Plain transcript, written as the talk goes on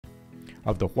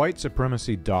Of the white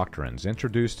supremacy doctrines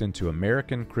introduced into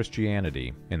American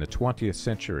Christianity in the 20th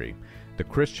century, the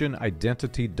Christian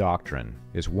identity doctrine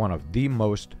is one of the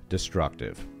most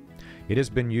destructive. It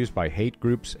has been used by hate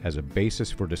groups as a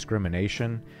basis for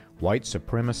discrimination, white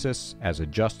supremacists as a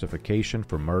justification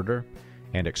for murder,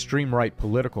 and extreme right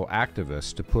political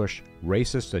activists to push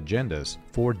racist agendas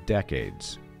for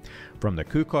decades. From the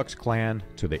Ku Klux Klan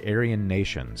to the Aryan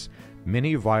Nations,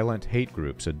 many violent hate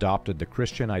groups adopted the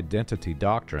Christian identity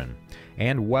doctrine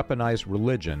and weaponized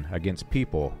religion against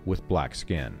people with black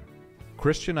skin.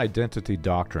 Christian identity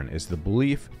doctrine is the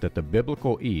belief that the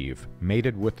biblical Eve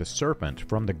mated with the serpent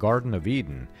from the Garden of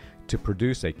Eden to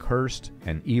produce a cursed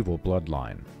and evil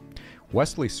bloodline.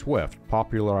 Wesley Swift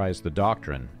popularized the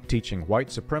doctrine, teaching white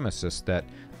supremacists that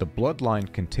the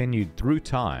bloodline continued through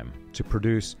time to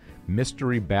produce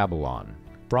Mystery Babylon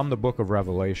from the Book of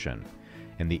Revelation,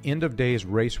 and the end of days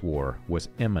race war was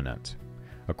imminent.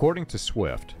 According to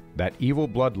Swift, that evil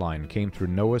bloodline came through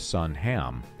Noah's son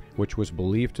Ham, which was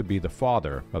believed to be the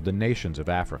father of the nations of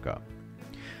Africa.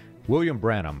 William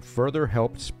Branham further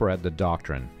helped spread the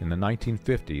doctrine in the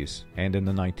 1950s and in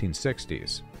the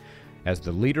 1960s. As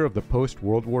the leader of the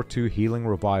post-World War II healing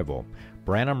revival,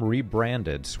 Branham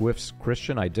rebranded Swift's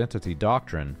Christian identity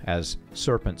doctrine as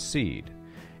serpent seed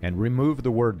and removed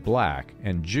the word black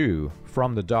and Jew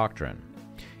from the doctrine.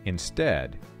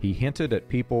 Instead, he hinted at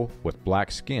people with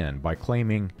black skin by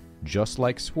claiming, just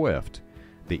like Swift,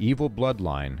 the evil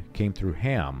bloodline came through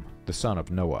Ham, the son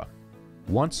of Noah.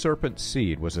 Once serpent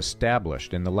seed was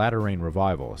established in the latter-rain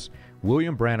revivals,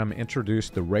 William Branham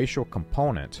introduced the racial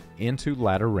component into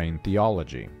latter-rain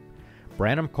theology.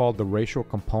 Branham called the racial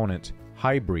component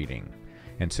hybriding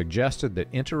and suggested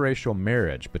that interracial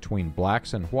marriage between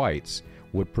blacks and whites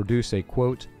would produce a,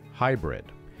 quote, hybrid,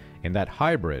 and that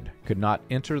hybrid could not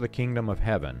enter the kingdom of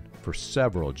heaven for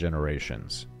several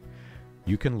generations.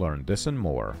 You can learn this and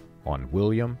more on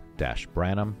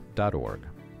william-branham.org.